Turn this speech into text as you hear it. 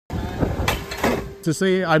To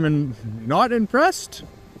say I'm not impressed,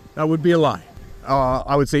 that would be a lie.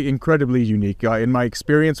 I would say incredibly unique. In my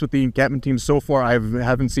experience with the encampment team so far, I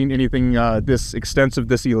haven't seen anything this extensive,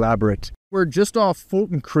 this elaborate. We're just off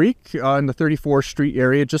Fulton Creek in the 34th Street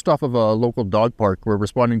area, just off of a local dog park. We're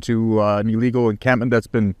responding to an illegal encampment that's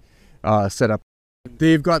been set up.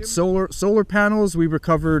 They've got solar panels. We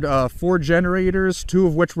recovered 4 generators, 2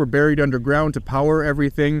 of which were buried underground to power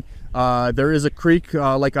everything. There is a creek,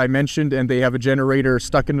 like I mentioned, and they have a generator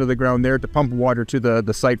stuck into the ground there to pump water to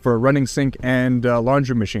the site for a running sink and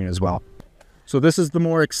laundry machine as well. So this is the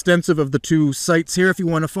more extensive of the 2 sites here, if you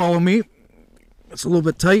want to follow me. It's a little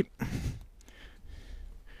bit tight.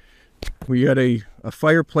 We got a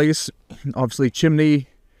fireplace, obviously chimney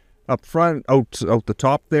up front, out the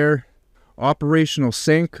top there. Operational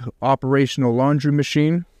sink, operational laundry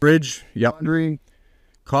machine, fridge, laundry,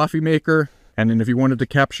 coffee maker. And then if you wanted to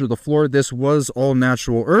capture the floor, this was all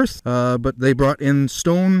natural earth, but they brought in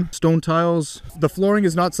stone tiles. The flooring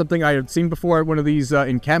is not something I had seen before at one of these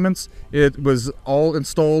encampments. It was all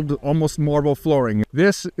installed, almost marble flooring.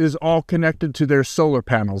 This is all connected to their solar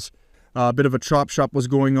panels. A bit of a chop shop was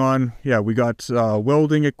going on. Yeah, we got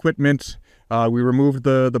welding equipment. We removed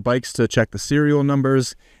the bikes to check the serial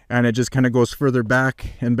numbers, and it just kind of goes further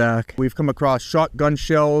back and back. We've come across shotgun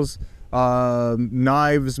shells,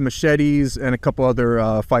 knives, machetes, and a couple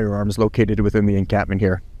other firearms located within the encampment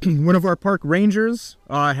here. One of our park rangers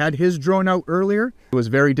had his drone out earlier. It was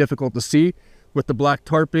very difficult to see with the black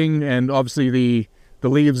tarping and obviously the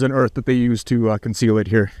leaves and earth that they use to conceal it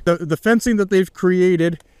here. The fencing that they've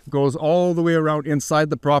created goes all the way around inside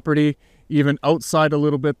the property, even outside a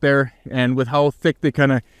little bit there, and with how thick they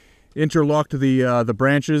kind of interlocked the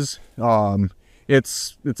branches,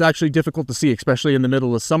 it's actually difficult to see, especially in the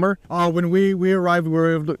middle of summer. When we arrived, we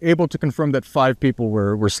were able to confirm that 5 people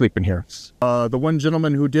were sleeping here. The one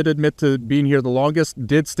gentleman who did admit to being here the longest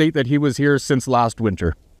did state that he was here since last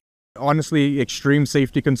winter. Honestly, extreme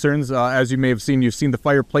safety concerns. As you may have seen, you've seen the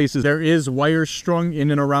fireplaces. There is wires strung in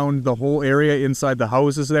and around the whole area inside the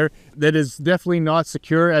houses there. That is definitely not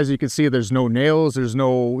secure. As you can see, there's no nails, there's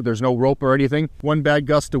no rope or anything. One bad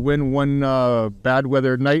gust of wind, one bad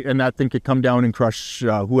weather night, and that thing could come down and crush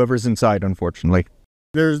whoever's inside, unfortunately.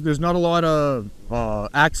 There's not a lot of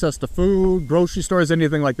access to food, grocery stores,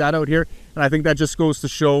 anything like that out here. And I think that just goes to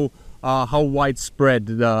show how widespread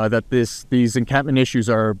that these encampment issues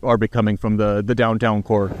are becoming from the downtown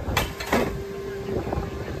core.